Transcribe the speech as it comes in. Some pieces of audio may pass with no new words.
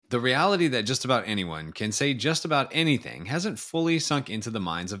The reality that just about anyone can say just about anything hasn't fully sunk into the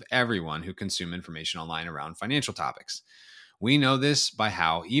minds of everyone who consume information online around financial topics. We know this by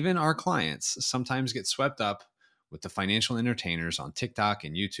how even our clients sometimes get swept up with the financial entertainers on TikTok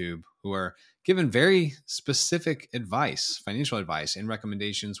and YouTube who are given very specific advice, financial advice, and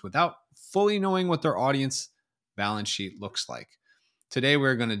recommendations without fully knowing what their audience balance sheet looks like. Today,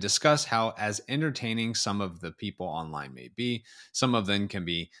 we're going to discuss how, as entertaining some of the people online may be, some of them can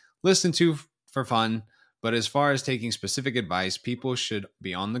be listened to for fun, but as far as taking specific advice, people should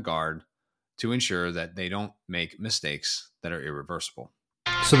be on the guard to ensure that they don't make mistakes that are irreversible.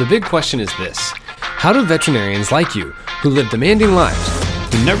 So the big question is this: how do veterinarians like you, who live demanding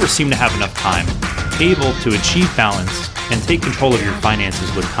lives, who never seem to have enough time, able to achieve balance and take control of your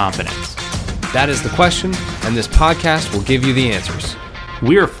finances with confidence? That is the question, and this podcast will give you the answers.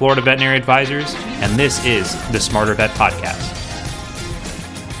 We are Florida Veterinary Advisors, and this is the Smarter Vet Podcast.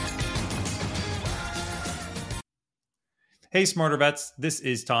 Hey, Smarter Vets. This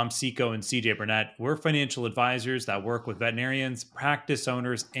is Tom Seco and CJ Burnett. We're financial advisors that work with veterinarians, practice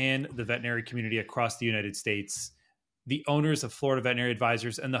owners, and the veterinary community across the United States. The owners of Florida Veterinary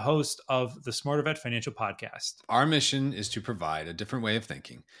Advisors and the host of the Smarter Vet Financial Podcast. Our mission is to provide a different way of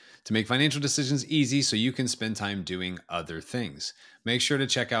thinking, to make financial decisions easy so you can spend time doing other things. Make sure to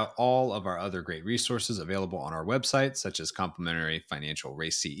check out all of our other great resources available on our website, such as complimentary financial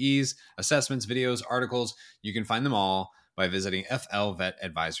race CEs, assessments, videos, articles. You can find them all by visiting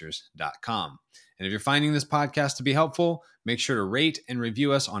flvetadvisors.com. And if you're finding this podcast to be helpful, make sure to rate and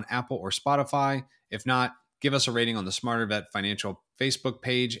review us on Apple or Spotify. If not, give us a rating on the Smarter Vet Financial Facebook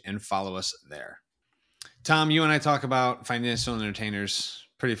page and follow us there. Tom, you and I talk about financial entertainers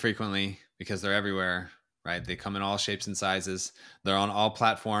pretty frequently because they're everywhere, right? They come in all shapes and sizes. They're on all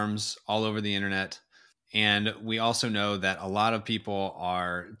platforms, all over the internet. And we also know that a lot of people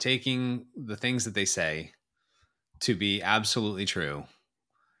are taking the things that they say to be absolutely true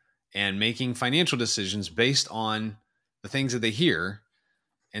and making financial decisions based on the things that they hear.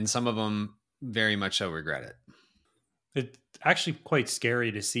 And some of them very much so regret it. It's actually quite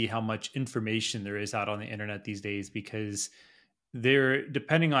scary to see how much information there is out on the internet these days, because they're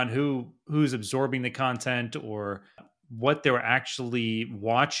depending on who's absorbing the content or what they're actually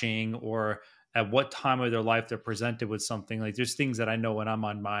watching or at what time of their life they're presented with something. Like, there's things that I know when I'm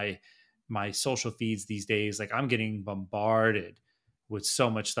on my social feeds these days, like I'm getting bombarded with so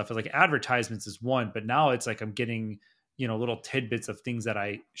much stuff. Like, advertisements is one, but now it's like I'm getting little tidbits of things that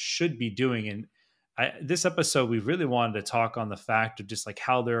I should be doing. And this episode, we really wanted to talk on the fact of just like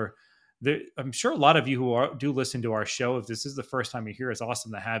how they're I'm sure a lot of you who do listen to our show, if this is the first time you're here, it's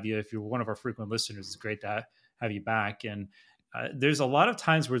awesome to have you. If you're one of our frequent listeners, it's great to have you back. And there's a lot of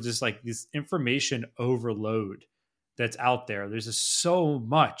times where there's like this information overload that's out there. There's just so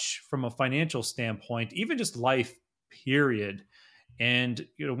much from a financial standpoint, even just life, period. And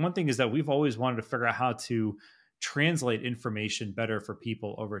one thing is that we've always wanted to figure out how to translate information better for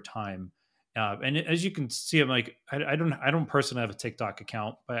people over time. And as you can see, I'm like, I don't personally have a TikTok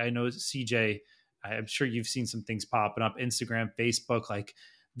account, but I know CJ, I'm sure you've seen some things popping up, Instagram, Facebook, like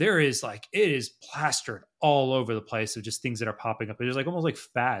there is like, it is plastered all over the place of just things that are popping up. There's like almost like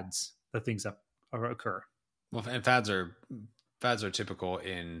fads, the things that occur. Well, and fads are typical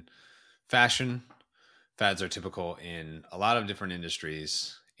in fashion. Fads are typical in a lot of different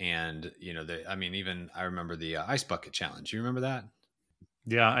industries. And, even I remember the ice bucket challenge. You remember that?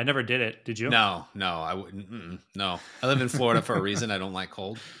 Yeah, I never did it. Did you? No, I wouldn't. No, I live in Florida for a reason. I don't like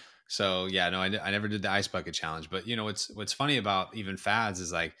cold. So yeah, no, I never did the ice bucket challenge. But what's funny about even fads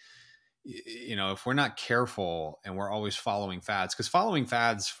is like, if we're not careful and we're always following fads, because following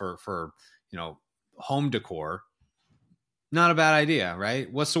fads for home decor, not a bad idea,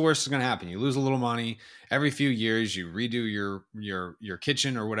 right? What's the worst that's going to happen? You lose a little money. Every few years, you redo your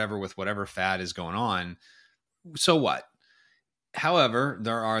kitchen or whatever with whatever fad is going on. So what? However,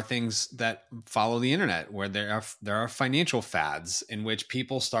 there are things that follow the internet where there are financial fads in which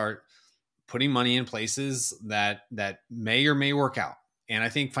people start putting money in places that may or may work out. And I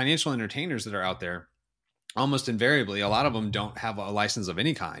think financial entertainers that are out there, almost invariably, a lot of them don't have a license of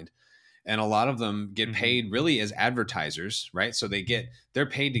any kind. And a lot of them get paid really as advertisers, right? So they're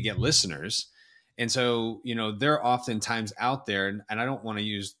paid to get listeners. And so, they're oftentimes out there, and I don't want to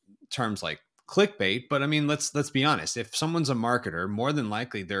use terms like clickbait, but I mean, let's be honest. If someone's a marketer, more than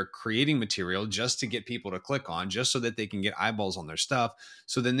likely they're creating material just to get people to click on, just so that they can get eyeballs on their stuff.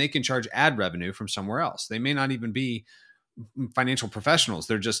 So then they can charge ad revenue from somewhere else. They may not even be financial professionals.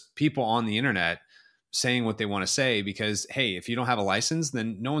 They're just people on the internet saying what they want to say because, hey, if you don't have a license,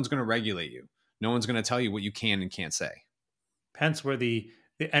 then no one's going to regulate you. No one's going to tell you what you can and can't say. Hence where the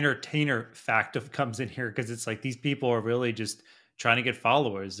the entertainer factor comes in here, because it's like these people are really just trying to get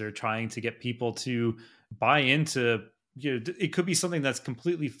followers. They're trying to get people to buy into, it could be something that's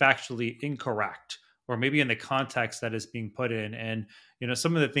completely factually incorrect, or maybe in the context that is being put in. And,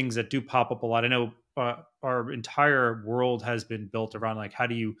 some of the things that do pop up a lot, I know our entire world has been built around like, how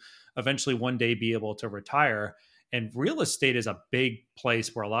do you eventually one day be able to retire? And real estate is a big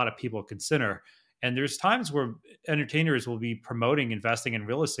place where a lot of people consider. And there's times where entertainers will be promoting investing in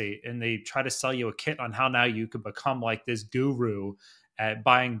real estate, and they try to sell you a kit on how now you can become like this guru at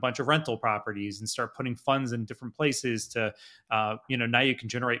buying a bunch of rental properties and start putting funds in different places to, now you can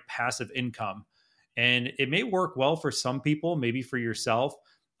generate passive income. And it may work well for some people, maybe for yourself,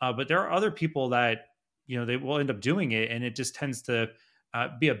 but there are other people that, they will end up doing it, and it just tends to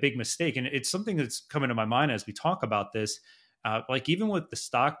be a big mistake. And it's something that's coming to my mind as we talk about this. Like even with the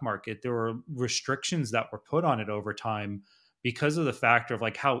stock market, there were restrictions that were put on it over time because of the factor of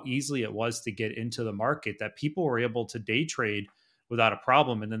like how easily it was to get into the market, that people were able to day trade without a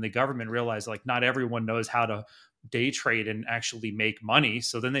problem. And then the government realized like not everyone knows how to day trade and actually make money.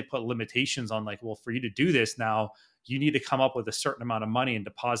 So then they put limitations on like, well, for you to do this now, you need to come up with a certain amount of money and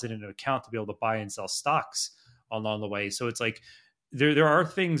deposit in an account to be able to buy and sell stocks along the way. So it's like, there are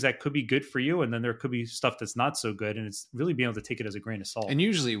things that could be good for you, and then there could be stuff that's not so good, and it's really being able to take it as a grain of salt. And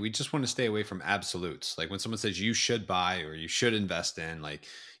usually we just want to stay away from absolutes. Like when someone says you should buy or you should invest in, like,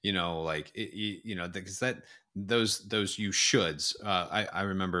 because that those you shoulds. I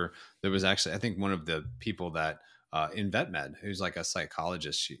remember there was actually, I think one of the people that in VetMed, who's like a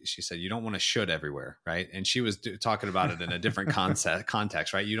psychologist, she said, you don't want to should everywhere, right? And she was talking about it in a different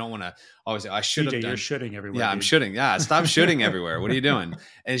context, right? You don't want to always say, I should have done. You're shooting everywhere. Yeah, dude. I'm shooting. Yeah, stop shooting everywhere. What are you doing?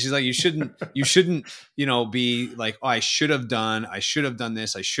 And she's like, you shouldn't, be like, oh, I should have done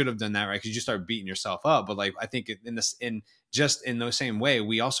this, I should have done that, right? Because you just start beating yourself up. But like, I think in the same way,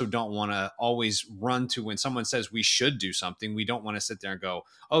 we also don't want to always run to when someone says we should do something. We don't want to sit there and go,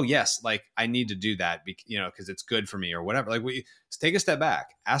 oh yes, like I need to do that, because it's good for me or whatever. Like we take a step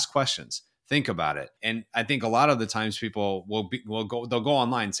back, ask questions, think about it. And I think a lot of the times people they'll go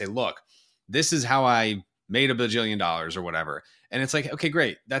online and say, look, this is how I made $1 bajillion or whatever. And it's like, okay,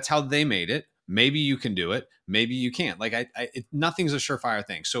 great. That's how they made it. Maybe you can do it. Maybe you can't. Like nothing's a surefire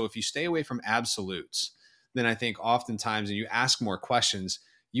thing. So if you stay away from absolutes, then I think oftentimes, and you ask more questions,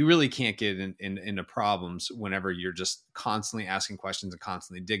 you really can't get into problems whenever you're just constantly asking questions and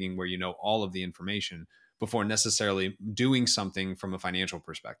constantly digging where you know all of the information before necessarily doing something from a financial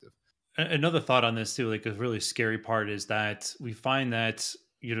perspective. Another thought on this too, like a really scary part, is that we find that,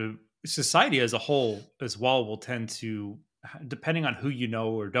 society as a whole as well will tend to, depending on who you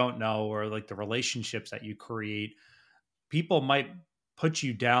know or don't know, or like the relationships that you create, people might put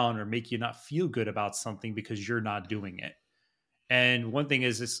you down or make you not feel good about something because you're not doing it. And one thing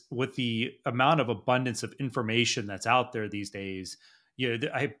is with the amount of abundance of information that's out there these days,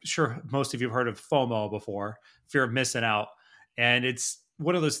 I'm sure most of you have heard of FOMO before, fear of missing out. And it's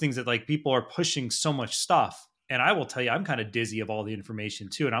one of those things that like people are pushing so much stuff. And I will tell you, I'm kind of dizzy of all the information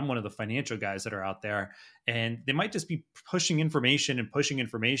too. And I'm one of the financial guys that are out there, and they might just be pushing information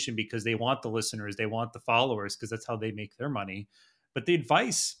because they want the listeners, they want the followers, because that's how they make their money. But the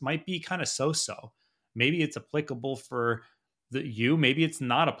advice might be kind of so-so. Maybe it's applicable for you, maybe it's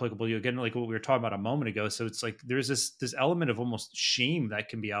not applicable. Again, like what we were talking about a moment ago. So it's like there's this element of almost shame that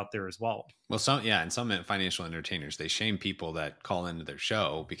can be out there as well. Well, some financial entertainers, they shame people that call into their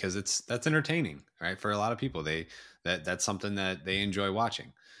show because that's entertaining, right? For a lot of people, that's something that they enjoy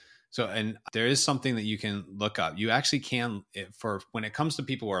watching. So, and there is something that you can look up. You actually can, for when it comes to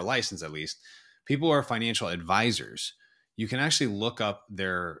people who are licensed, at least people who are financial advisors, you can actually look up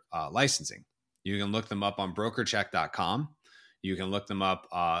their licensing. You can look them up on brokercheck.com. You can look them up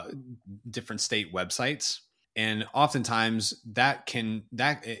different state websites. And oftentimes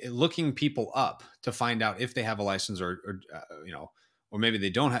looking people up to find out if they have a license or maybe they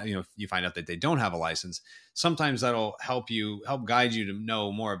don't have, if you find out that they don't have a license, sometimes that'll help guide you to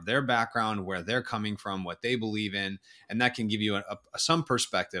know more of their background, where they're coming from, what they believe in. And that can give you some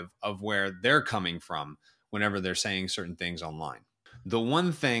perspective of where they're coming from whenever they're saying certain things online. The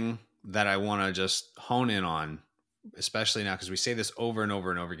one thing that I want to just hone in on, especially now, because we say this over and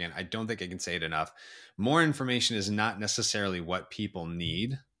over and over again, I don't think I can say it enough. More information is not necessarily what people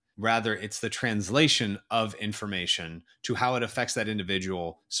need. Rather, it's the translation of information to how it affects that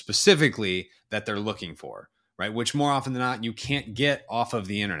individual specifically that they're looking for, right? Which more often than not, you can't get off of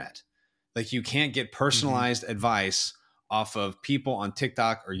the internet. Like you can't get personalized advice off of people on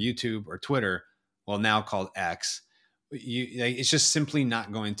TikTok or YouTube or Twitter, well, now called X, it's just simply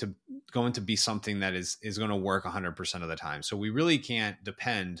not going to be something that is going to work 100% of the time. So we really can't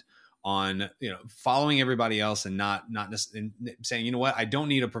depend on, following everybody else and not saying, you know what, I don't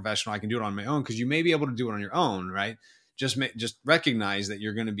need a professional. I can do it on my own, because you may be able to do it on your own, right? Just recognize that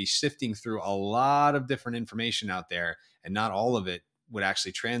you're going to be sifting through a lot of different information out there, and not all of it would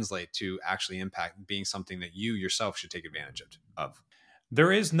actually translate to actually impact being something that you yourself should take advantage of.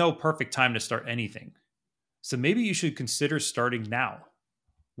 There is no perfect time to start anything. So maybe you should consider starting now.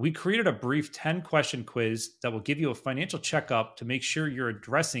 We created a brief 10-question quiz that will give you a financial checkup to make sure you're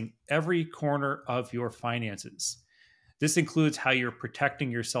addressing every corner of your finances. This includes how you're protecting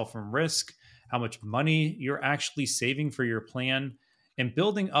yourself from risk, how much money you're actually saving for your plan, and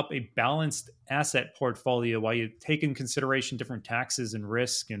building up a balanced asset portfolio while you take in consideration different taxes and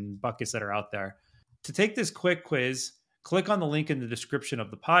risk and buckets that are out there. To take this quick quiz, click on the link in the description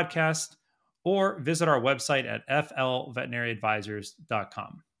of the podcast, or visit our website at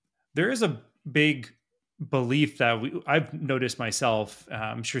flveterinaryadvisors.com. There is a big belief that I've noticed myself,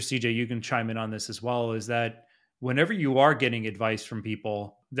 I'm sure CJ, you can chime in on this as well, is that whenever you are getting advice from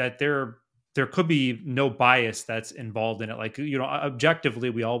people, that there could be no bias that's involved in it. Like,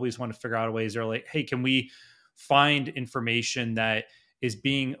 objectively, we always want to figure out ways they're like, hey, can we find information that is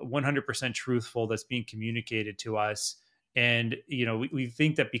being 100% truthful, that's being communicated to us? And, we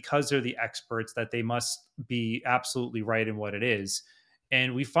think that because they're the experts, that they must be absolutely right in what it is.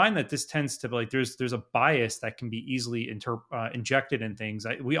 And we find that this tends to be like, there's a bias that can be easily injected in things.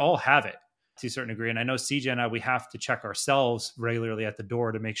 We all have it to a certain degree. And I know CJ and I, we have to check ourselves regularly at the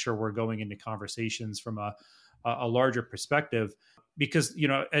door to make sure we're going into conversations from a larger perspective, because,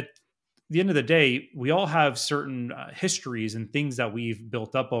 at the end of the day, we all have certain histories and things that we've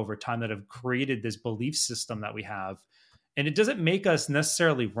built up over time that have created this belief system that we have. And it doesn't make us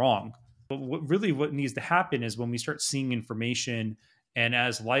necessarily wrong. But what needs to happen is when we start seeing information, and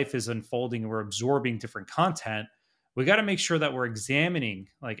as life is unfolding and we're absorbing different content, we got to make sure that we're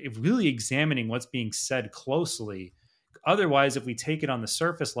really examining what's being said closely. Otherwise, if we take it on the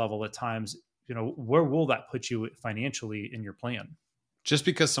surface level at times, where will that put you financially in your plan? Just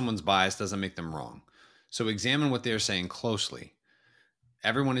because someone's biased doesn't make them wrong. So examine what they're saying closely.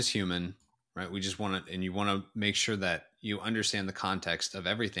 Everyone is human, right? We just want to, and you want to make sure that you understand the context of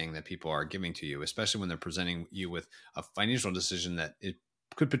everything that people are giving to you, especially when they're presenting you with a financial decision that it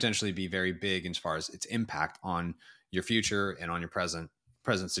could potentially be very big as far as its impact on your future and on your present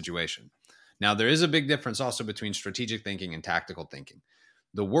situation. Now, there is a big difference also between strategic thinking and tactical thinking.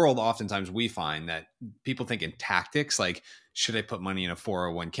 The world, oftentimes we find that people think in tactics, like, should I put money in a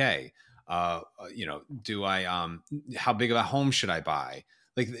 401k? How big of a home should I buy?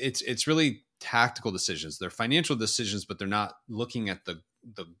 Like, it's really tactical decisions. They're financial decisions, but they're not looking at the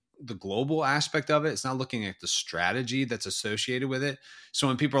global aspect of it. It's not looking at the strategy that's associated with it. So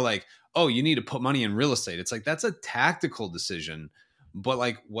when people are like, oh, you need to put money in real estate, it's like, that's a tactical decision, but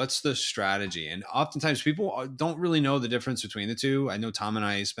like, what's the strategy? And oftentimes people don't really know the difference between the two. I know Tom and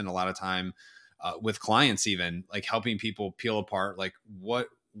I spend a lot of time with clients, even like helping people peel apart, like what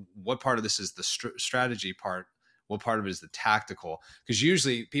part of this is the strategy part, what part of it is the tactical? Because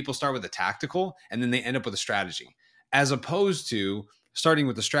usually people start with the tactical and then they end up with a strategy, as opposed to starting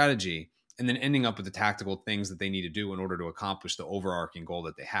with the strategy and then ending up with the tactical things that they need to do in order to accomplish the overarching goal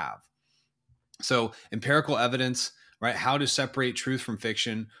that they have. So empirical evidence, right? How to separate truth from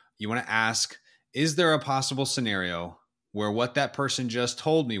fiction. You want to ask, is there a possible scenario where what that person just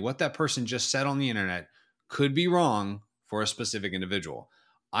told me, what that person just said on the internet could be wrong for a specific individual?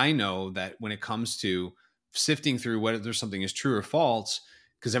 I know that when it comes to sifting through whether something is true or false,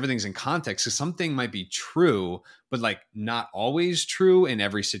 because everything's in context, because something might be true, but like not always true in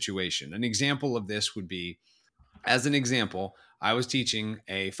every situation. An example of this would be, as an example, I was teaching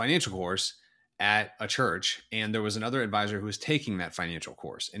a financial course at a church, and there was another advisor who was taking that financial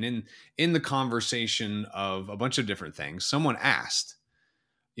course. And in the conversation of a bunch of different things, someone asked,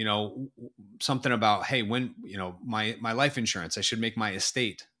 something about, hey, when, my life insurance, I should make my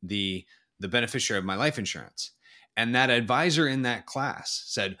estate the beneficiary of my life insurance. And that advisor in that class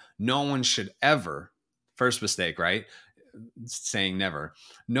said, no one should ever, first mistake, right? Saying never,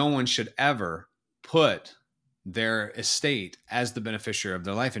 no one should ever put their estate as the beneficiary of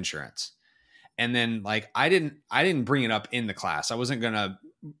their life insurance. And then like, I didn't bring it up in the class. I wasn't going to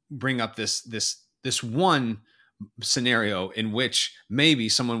bring up this one scenario in which maybe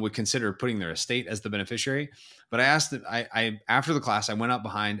someone would consider putting their estate as the beneficiary. But I asked that I after the class, I went up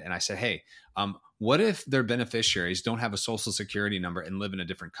behind and I said, hey, what if their beneficiaries don't have a social security number and live in a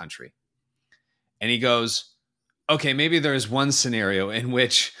different country? And he goes, okay, maybe there is one scenario in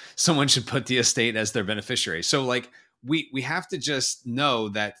which someone should put the estate as their beneficiary. So like, we have to just know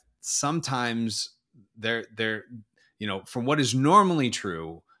that sometimes they're from what is normally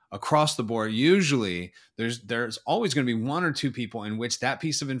true across the board, usually there's always going to be one or two people in which that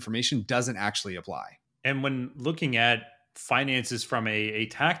piece of information doesn't actually apply. And when looking at finances from a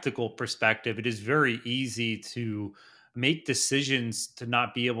tactical perspective, it is very easy to make decisions to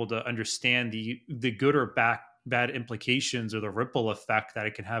not be able to understand the good or bad implications or the ripple effect that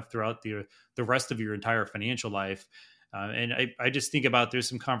it can have throughout the rest of your entire financial life. And I just think about, there's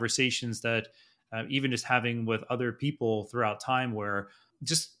some conversations that even just having with other people throughout time, where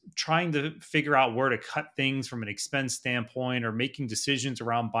just trying to figure out where to cut things from an expense standpoint, or making decisions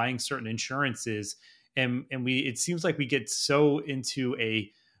around buying certain insurances. And it seems like we get so into a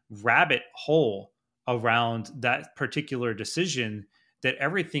rabbit hole around that particular decision that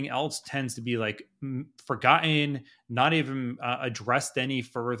everything else tends to be like forgotten, not even addressed any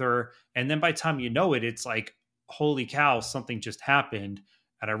further. And then by the time you know it, it's like, holy cow, something just happened.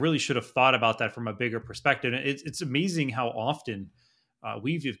 And I really should have thought about that from a bigger perspective. And it's amazing how often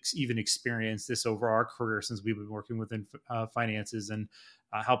we've even experienced this over our career since we've been working within finances, and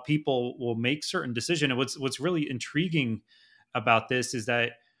how people will make certain decisions. And what's really intriguing about this is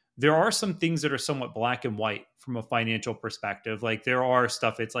that there are some things that are somewhat black and white from a financial perspective. Like there are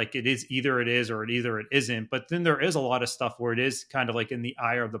stuff, it's like it is either it is or either it isn't. But then there is a lot of stuff where it is kind of like in the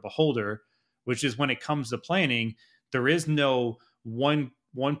eye of the beholder, which is when it comes to planning, there is no one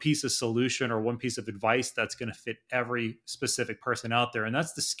piece of solution or one piece of advice that's going to fit every specific person out there. And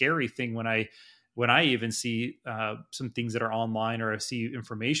that's the scary thing when I even see some things that are online, or I see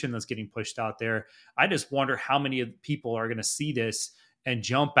information that's getting pushed out there. I just wonder how many people are going to see this and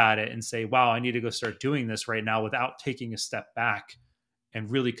jump at it and say, wow, I need to go start doing this right now, without taking a step back and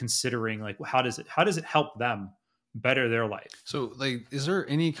really considering, like, how does it help them better their life? So, like, is there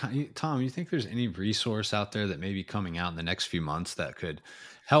any, Tom, you think there's any resource out there that may be coming out in the next few months that could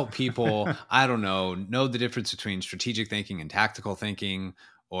help people, I don't know the difference between strategic thinking and tactical thinking,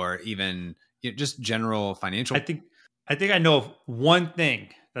 or even just general financial? I think I know of one thing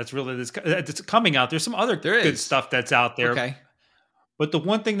that's coming out. There's some other good stuff that's out there. Okay. But the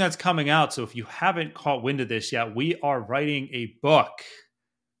one thing that's coming out, so if you haven't caught wind of this yet, we are writing a book.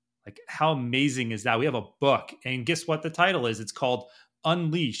 Like, how amazing is that? We have a book, and guess what the title is? It's called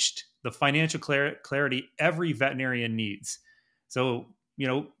Unleashed: The Financial Clarity Every Veterinarian Needs. So,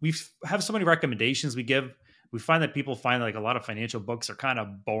 we have so many recommendations we give. We find that people find like a lot of financial books are kind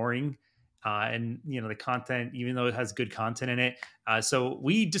of boring. And the content, even though it has good content in it. So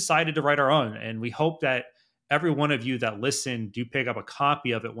we decided to write our own, and we hope that every one of you that listen do pick up a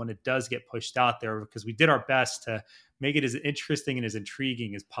copy of it when it does get pushed out there, because we did our best to make it as interesting and as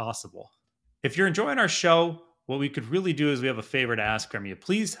intriguing as possible. If you're enjoying our show, what we could really do is we have a favor to ask from you.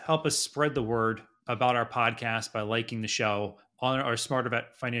 Please help us spread the word about our podcast by liking the show on our Smarter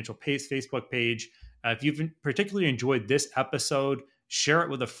Vet Financial Facebook page. If you've particularly enjoyed this episode, share it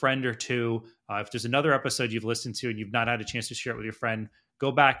with a friend or two. If there's another episode you've listened to and you've not had a chance to share it with your friend, go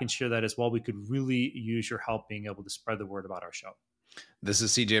back and share that as well. We could really use your help being able to spread the word about our show. This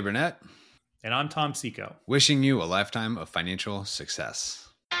is CJ Burnett. And I'm Tom Seco. Wishing you a lifetime of financial success.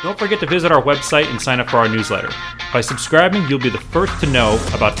 Don't forget to visit our website and sign up for our newsletter. By subscribing, you'll be the first to know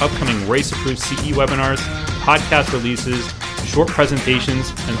about upcoming race-approved CE webinars, podcast releases, short presentations,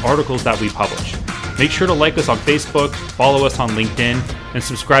 and articles that we publish. Make sure to like us on Facebook, follow us on LinkedIn, and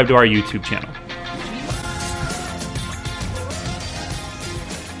subscribe to our YouTube channel.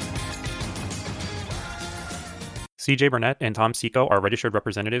 CJ Burnett and Tom Seco are registered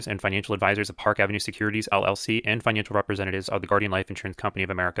representatives and financial advisors of Park Avenue Securities, LLC, and financial representatives of the Guardian Life Insurance Company of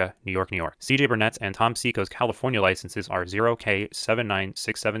America, New York, New York. CJ Burnett's and Tom Seco's California licenses are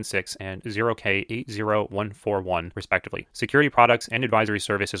 0K79676 and 0K80141, respectively. Security products and advisory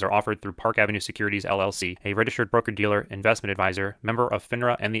services are offered through Park Avenue Securities, LLC, a registered broker-dealer, investment advisor, member of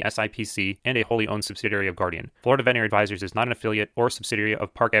FINRA and the SIPC, and a wholly owned subsidiary of Guardian. Florida Veterinary Advisors is not an affiliate or subsidiary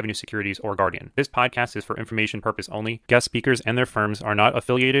of Park Avenue Securities or Guardian. This podcast is for information purpose only. Guest speakers and their firms are not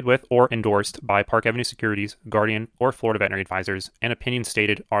affiliated with or endorsed by Park Avenue Securities, Guardian, or Florida Veterinary Advisors, and opinions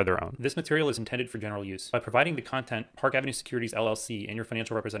stated are their own. This material is intended for general use. By providing the content, Park Avenue Securities, LLC, and your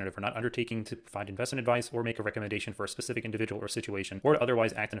financial representative are not undertaking to provide investment advice or make a recommendation for a specific individual or situation, or to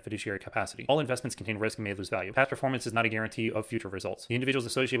otherwise act in a fiduciary capacity. All investments contain risk and may lose value. Past performance is not a guarantee of future results. The individuals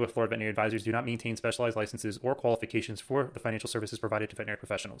associated with Florida Veterinary Advisors do not maintain specialized licenses or qualifications for the financial services provided to veterinary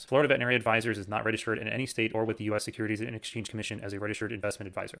professionals. Florida Veterinary Advisors is not registered in any state or with the U.S. Securities and Exchange Commission as a registered investment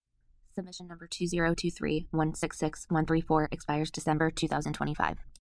advisor. Submission number 2023166-134 expires December 2025.